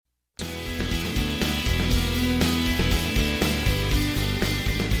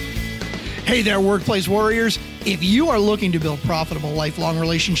Hey there, workplace warriors. If you are looking to build profitable lifelong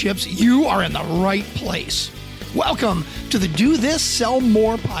relationships, you are in the right place. Welcome to the Do This, Sell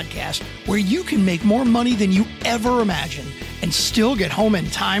More podcast, where you can make more money than you ever imagined and still get home in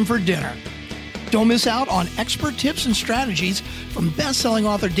time for dinner. Don't miss out on expert tips and strategies from best-selling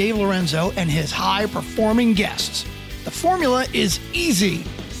author Dave Lorenzo and his high-performing guests. The formula is easy.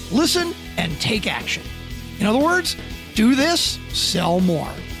 Listen and take action. In other words, do this, sell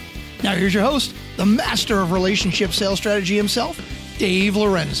more. Now here's your host, the master of relationship sales strategy himself, Dave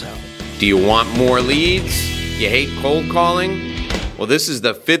Lorenzo. Do you want more leads? You hate cold calling? Well, this is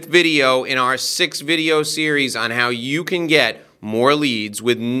the 5th video in our 6-video series on how you can get more leads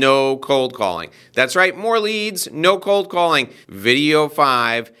with no cold calling. That's right, more leads, no cold calling. Video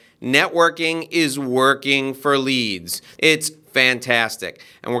 5, networking is working for leads. It's fantastic.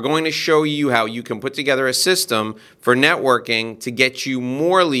 And we're going to show you how you can put together a system for networking to get you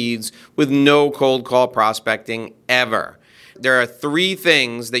more leads with no cold call prospecting ever. There are 3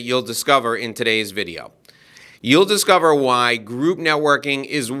 things that you'll discover in today's video. You'll discover why group networking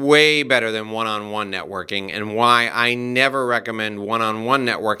is way better than one-on-one networking and why I never recommend one-on-one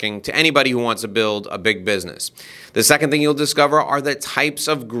networking to anybody who wants to build a big business. The second thing you'll discover are the types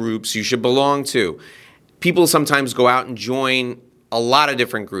of groups you should belong to. People sometimes go out and join a lot of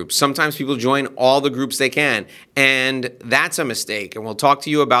different groups. Sometimes people join all the groups they can, and that's a mistake. And we'll talk to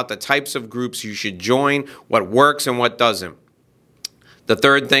you about the types of groups you should join, what works and what doesn't. The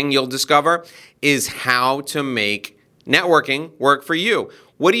third thing you'll discover is how to make networking work for you.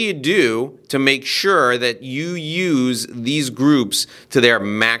 What do you do to make sure that you use these groups to their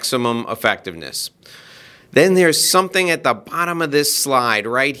maximum effectiveness? Then there's something at the bottom of this slide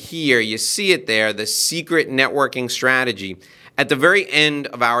right here. You see it there, the secret networking strategy. At the very end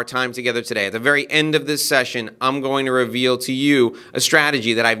of our time together today, at the very end of this session, I'm going to reveal to you a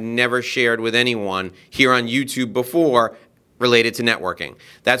strategy that I've never shared with anyone here on YouTube before related to networking.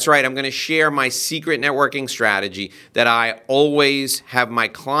 That's right, I'm going to share my secret networking strategy that I always have my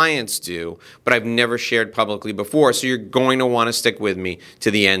clients do, but I've never shared publicly before, so you're going to want to stick with me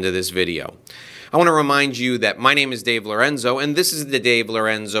to the end of this video. I want to remind you that my name is Dave Lorenzo, and this is the Dave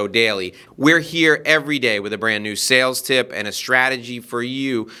Lorenzo Daily. We're here every day with a brand new sales tip and a strategy for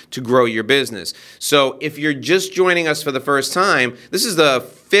you to grow your business. So if you're just joining us for the first time, this is the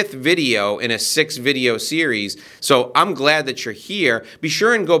 5th video in a 6-video series. So I'm glad that you're here. Be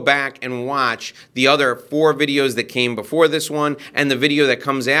sure and go back and watch the other 4 videos that came before this one and the video that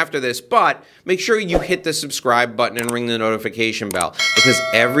comes after this. But make sure you hit the subscribe button and ring the notification bell, because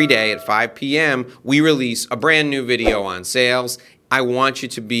every day at 5 p.m. we release a brand new video on sales. I want you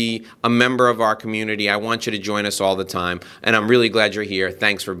to be a member of our community. I want you to join us all the time. And I'm really glad you're here.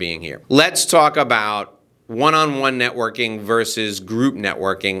 Thanks for being here. Let's talk about one-on-one networking versus group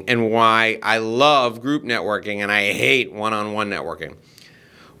networking and why I love group networking and I hate one-on-one networking.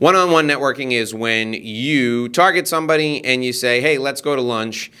 One-on-one networking is when you target somebody and you say, hey, let's go to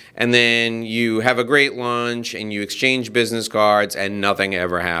lunch, and then you have a great lunch and you exchange business cards and nothing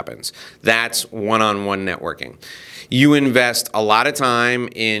ever happens. That's one-on-one networking. You invest a lot of time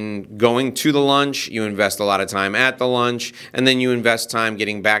in going to the lunch, you invest a lot of time at the lunch, and then you invest time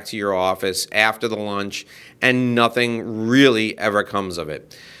getting back to your office after the lunch, and nothing really ever comes of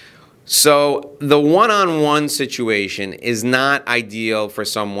it. So the one-on-one situation is not ideal for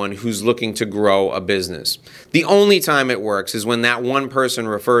someone who's looking to grow a business. The only time it works is when that one person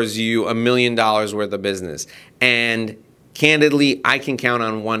refers you $1 million worth of business. And candidly, I can count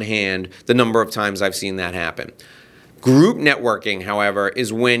on one hand the number of times I've seen that happen. Group networking, however,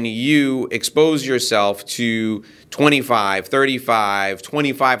 is when you expose yourself to 25, 35,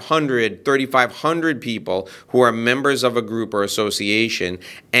 2,500, 3,500 people who are members of a group or association,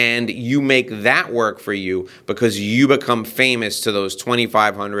 and you make that work for you because you become famous to those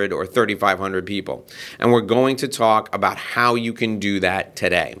 2,500 or 3,500 people. And we're going to talk about how you can do that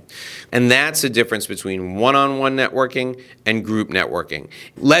today. And that's the difference between one-on-one networking and group networking.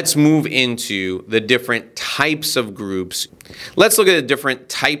 Let's move into the different types of groups. Let's look at the different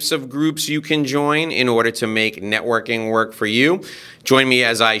types of groups you can join in order to make networking work for you. Join me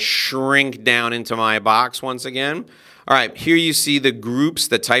as I shrink down into my box once again. All right, here you see the groups,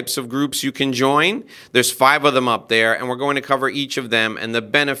 the types of groups you can join. There's 5 of them up there, and we're going to cover each of them and the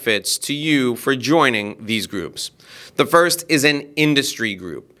benefits to you for joining these groups. The first is an industry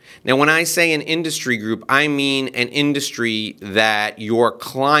group. Now, when I say an industry group, I mean an industry that your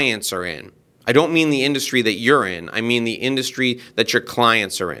clients are in. I don't mean the industry that you're in. I mean the industry that your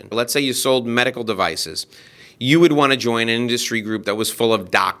clients are in. Let's say you sold medical devices. You would want to join an industry group that was full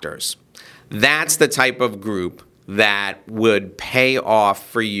of doctors. That's the type of group that would pay off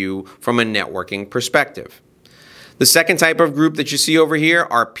for you from a networking perspective. The second type of group that you see over here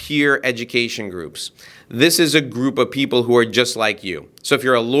are peer education groups. This is a group of people who are just like you. So if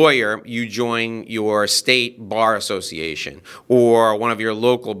you're a lawyer, you join your state bar association or one of your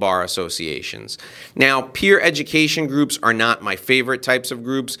local bar associations. Now, peer education groups are not my favorite types of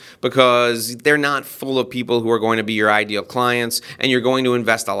groups because they're not full of people who are going to be your ideal clients, and you're going to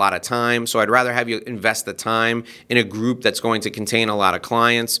invest a lot of time. So I'd rather have you invest the time in a group that's going to contain a lot of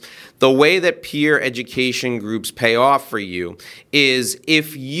clients. The way that peer education groups pay off for you is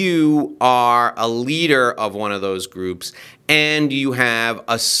if you are a leader of one of those groups and you have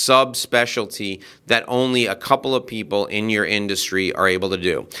a subspecialty that only a couple of people in your industry are able to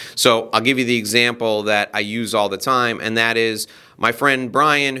do. So I'll give you the example that I use all the time, and that is my friend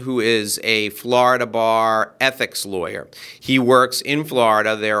Brian, who is a Florida bar ethics lawyer. He works in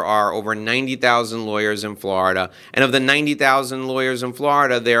Florida. There are over 90,000 lawyers in Florida. And of the 90,000 lawyers in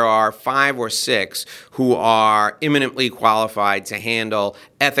Florida, there are 5 or 6 who are eminently qualified to handle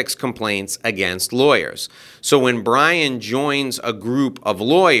ethics complaints against lawyers. So when Brian joins a group of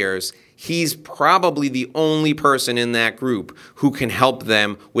lawyers, he's probably the only person in that group who can help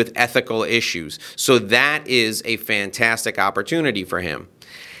them with ethical issues. So that is a fantastic opportunity for him.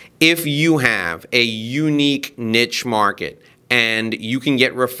 If you have a unique niche market and you can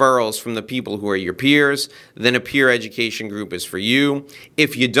get referrals from the people who are your peers, then a peer education group is for you.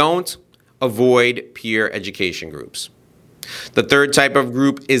 If you don't, avoid peer education groups. The third type of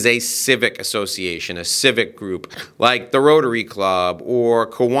group is a civic association, a civic group like the Rotary Club or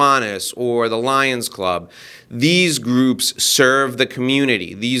Kiwanis or the Lions Club. These groups serve the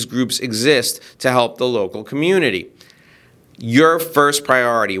community. These groups exist to help the local community. Your first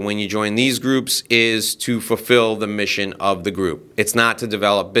priority when you join these groups is to fulfill the mission of the group. It's not to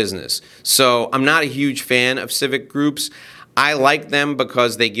develop business. So I'm not a huge fan of civic groups. I like them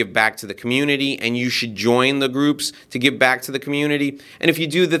because they give back to the community, and you should join the groups to give back to the community. And if you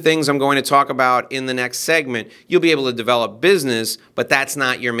do the things I'm going to talk about in the next segment, you'll be able to develop business, but that's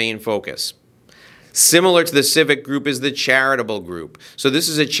not your main focus. Similar to the civic group is the charitable group. So this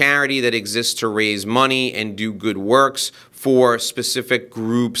is a charity that exists to raise money and do good works for specific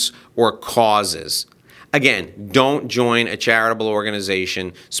groups or causes. Again, don't join a charitable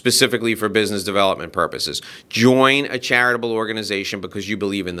organization specifically for business development purposes. Join a charitable organization because you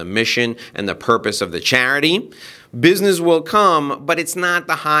believe in the mission and the purpose of the charity. Business will come, but it's not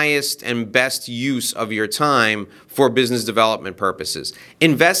the highest and best use of your time for business development purposes.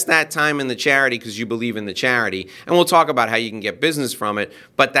 Invest that time in the charity because you believe in the charity, and we'll talk about how you can get business from it,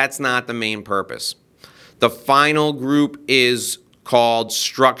 but that's not the main purpose. The final group is called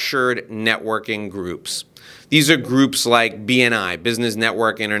structured networking groups. These are groups like BNI, Business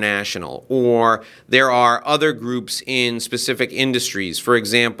Network International, or there are other groups in specific industries. For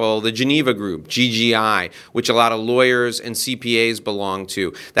example, the Geneva Group, GGI, which a lot of lawyers and CPAs belong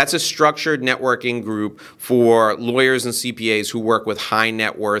to. That's a structured networking group for lawyers and CPAs who work with high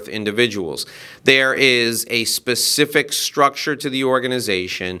net worth individuals. There is a specific structure to the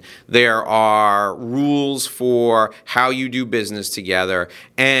organization. There are rules for how you do business together,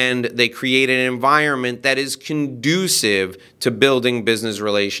 and they create an environment that is conducive to building business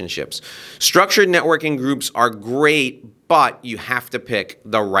relationships. Structured networking groups are great, but you have to pick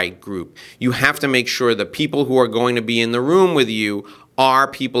the right group. You have to make sure the people who are going to be in the room with you are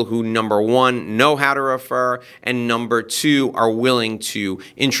people who, number one, know how to refer, and number two, are willing to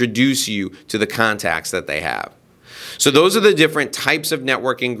introduce you to the contacts that they have. So those are the different types of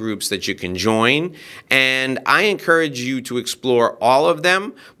networking groups that you can join, and I encourage you to explore all of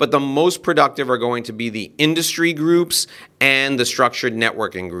them, but the most productive are going to be the industry groups and the structured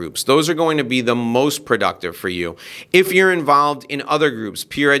networking groups. Those are going to be the most productive for you. If you're involved in other groups,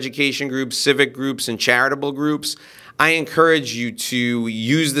 peer education groups, civic groups, and charitable groups, I encourage you to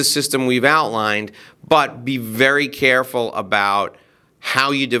use the system we've outlined, but be very careful about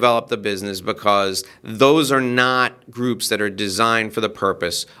how you develop the business, because those are not groups that are designed for the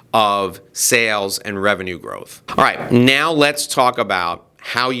purpose of sales and revenue growth. All right, now let's talk about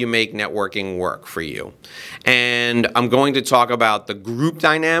how you make networking work for you. And I'm going to talk about the group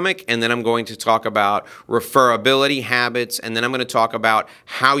dynamic, and then I'm going to talk about referability habits, and then I'm going to talk about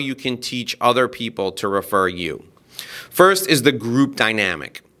how you can teach other people to refer you. First is the group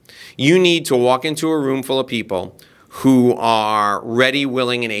dynamic. You need to walk into a room full of people who are ready,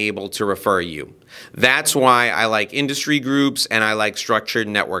 willing, and able to refer you. That's why I like industry groups and I like structured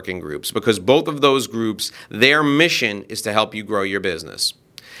networking groups, because both of those groups, their mission is to help you grow your business.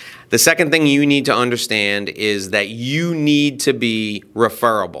 The second thing you need to understand is that you need to be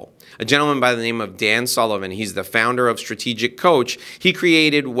referable. A gentleman by the name of Dan Sullivan, he's the founder of Strategic Coach. He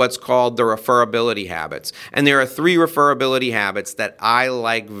created what's called the referability habits. And there are 3 referability habits that I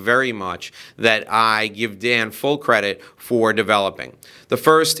like very much that I give Dan full credit for developing. The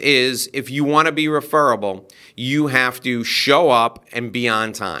first is, if you want to be referable, you have to show up and be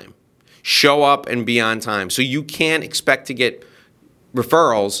on time. Show up and be on time. So you can't expect to get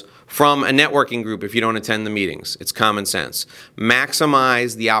referrals from a networking group if you don't attend the meetings. It's common sense.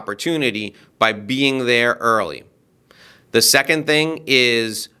 Maximize the opportunity by being there early. The second thing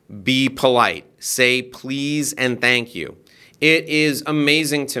is be polite. Say please and thank you. It is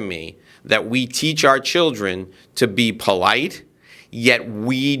amazing to me that we teach our children to be polite, yet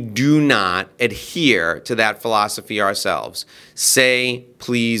we do not adhere to that philosophy ourselves. Say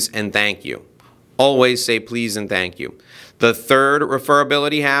please and thank you. Always say please and thank you. The third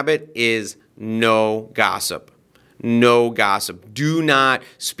referability habit is no gossip. No gossip. Do not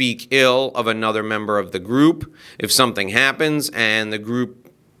speak ill of another member of the group. If something happens and the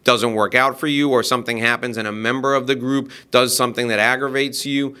group doesn't work out for you, or something happens and a member of the group does something that aggravates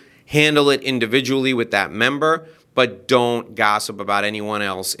you, handle it individually with that member, but don't gossip about anyone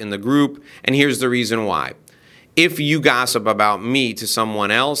else in the group. And here's the reason why. If you gossip about me to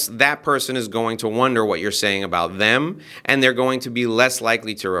someone else, that person is going to wonder what you're saying about them, and they're going to be less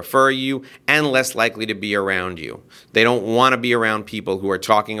likely to refer you and less likely to be around you. They don't want to be around people who are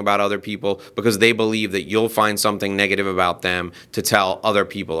talking about other people because they believe that you'll find something negative about them to tell other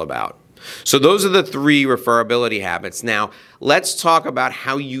people about. So those are the 3 referability habits. Now, let's talk about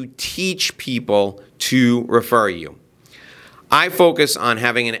how you teach people to refer you. I focus on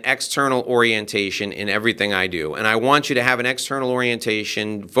having an external orientation in everything I do, and I want you to have an external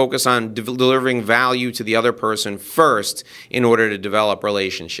orientation, focus on delivering value to the other person first in order to develop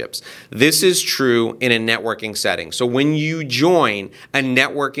relationships. This is true in a networking setting. So when you join a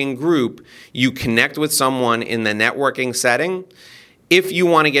networking group, you connect with someone in the networking setting. If you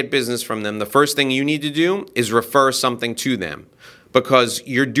want to get business from them, the first thing you need to do is refer something to them, because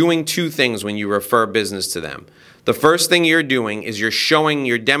you're doing 2 things when you refer business to them. The first thing you're doing is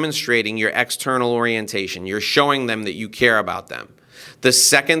you're demonstrating your external orientation. You're showing them that you care about them. The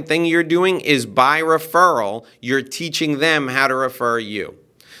second thing you're doing is by referral, you're teaching them how to refer you.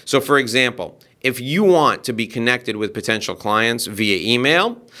 So for example, if you want to be connected with potential clients via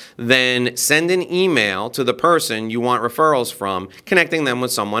email, then send an email to the person you want referrals from, connecting them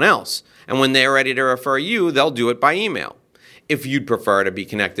with someone else. And when they're ready to refer you, they'll do it by email. If you'd prefer to be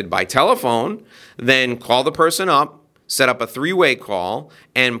connected by telephone, then call the person up, set up a 3-way call,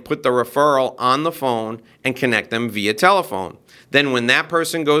 and put the referral on the phone and connect them via telephone. Then when that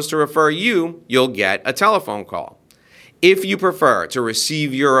person goes to refer you, you'll get a telephone call. If you prefer to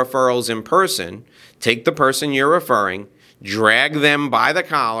receive your referrals in person, take the person you're referring, drag them by the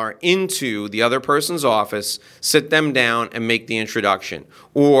collar into the other person's office, sit them down, and make the introduction.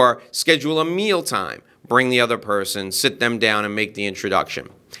 Or schedule a meal time. Bring the other person, sit them down, and make the introduction.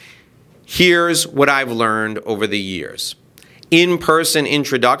 Here's what I've learned over the years. In-person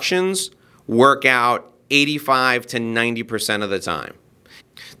introductions work out 85 to 90% of the time.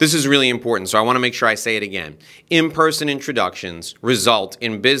 This is really important, so I want to make sure I say it again. In-person introductions result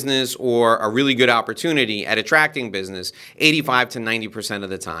in business or a really good opportunity at attracting business 85 to 90% of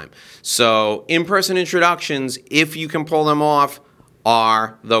the time. So in-person introductions, if you can pull them off,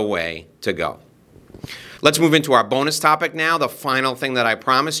 are the way to go. Let's move into our bonus topic now, the final thing that I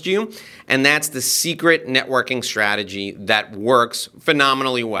promised you, and that's the secret networking strategy that works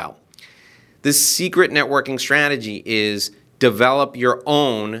phenomenally well. This secret networking strategy is develop your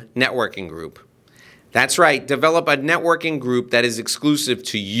own networking group. That's right, develop a networking group that is exclusive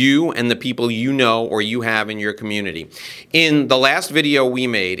to you and the people you know or you have in your community. In the last video we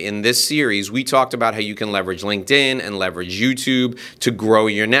made in this series, we talked about how you can leverage LinkedIn and leverage YouTube to grow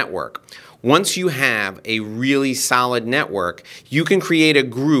your network. Once you have a really solid network, you can create a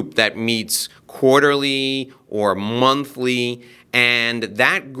group that meets quarterly or monthly, and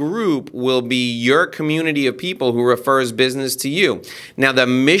that group will be your community of people who refers business to you. Now, the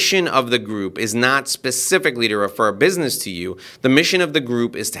mission of the group is not specifically to refer business to you. The mission of the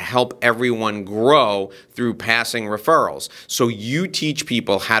group is to help everyone grow through passing referrals. So you teach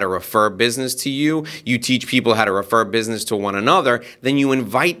people how to refer business to you, you teach people how to refer business to one another, then you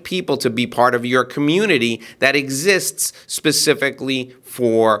invite people to be part of your community that exists specifically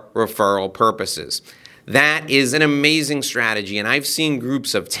for referral purposes. That is an amazing strategy, and I've seen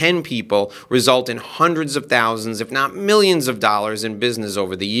groups of 10 people result in hundreds of thousands, if not millions of dollars in business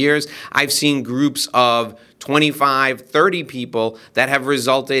over the years. I've seen groups of 25, 30 people that have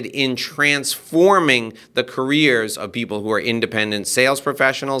resulted in transforming the careers of people who are independent sales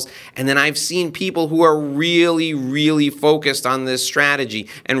professionals. And then I've seen people who are really, really focused on this strategy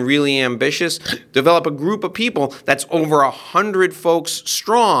and really ambitious develop a group of people that's over 100 folks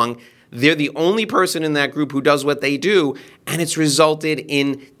strong. They're the only person in that group who does what they do, and it's resulted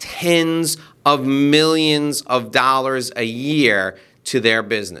in tens of millions of dollars a year to their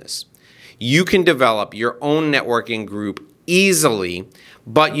business. You can develop your own networking group easily,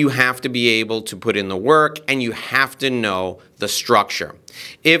 but you have to be able to put in the work and you have to know the structure.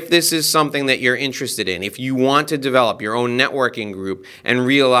 If this is something that you're interested in, if you want to develop your own networking group and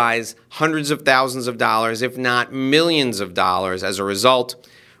realize hundreds of thousands of dollars, if not millions of dollars as a result,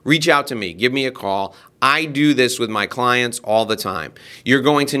 reach out to me. Give me a call. I do this with my clients all the time. You're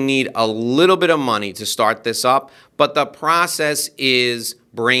going to need a little bit of money to start this up, but the process is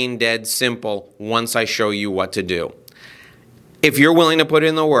brain dead simple once I show you what to do. If you're willing to put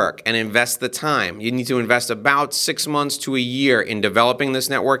in the work and invest the time, you need to invest about 6 months to a year in developing this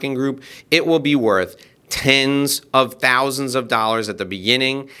networking group. It will be worth tens of thousands of dollars at the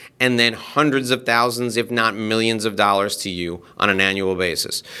beginning and then hundreds of thousands, if not millions of dollars to you on an annual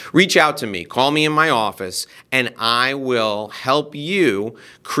basis. Reach out to me, call me in my office, and I will help you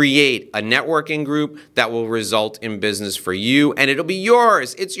create a networking group that will result in business for you, and it'll be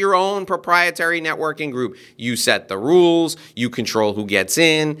yours. It's your own proprietary networking group. You set the rules, you control who gets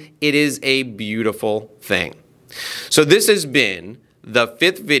in. It is a beautiful thing. So this has been the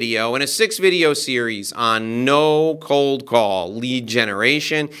 5th video in a 6-video series on no cold call lead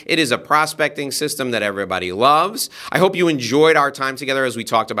generation. It is a prospecting system that everybody loves. I hope you enjoyed our time together as we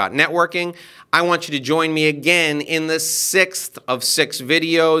talked about networking. I want you to join me again in the 6th of 6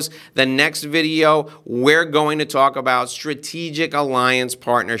 videos. The next video, we're going to talk about strategic alliance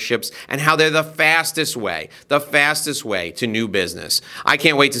partnerships and how they're the fastest way to new business. I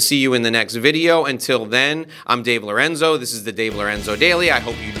can't wait to see you in the next video. Until then, I'm Dave Lorenzo. This is the Dave Lorenzo Daily. I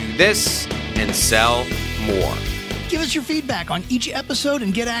hope you do this and sell more. Give us your feedback on each episode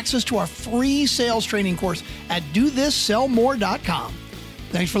and get access to our free sales training course at DoThisSellMore.com.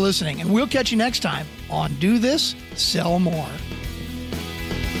 Thanks for listening, and we'll catch you next time on Do This, Sell More.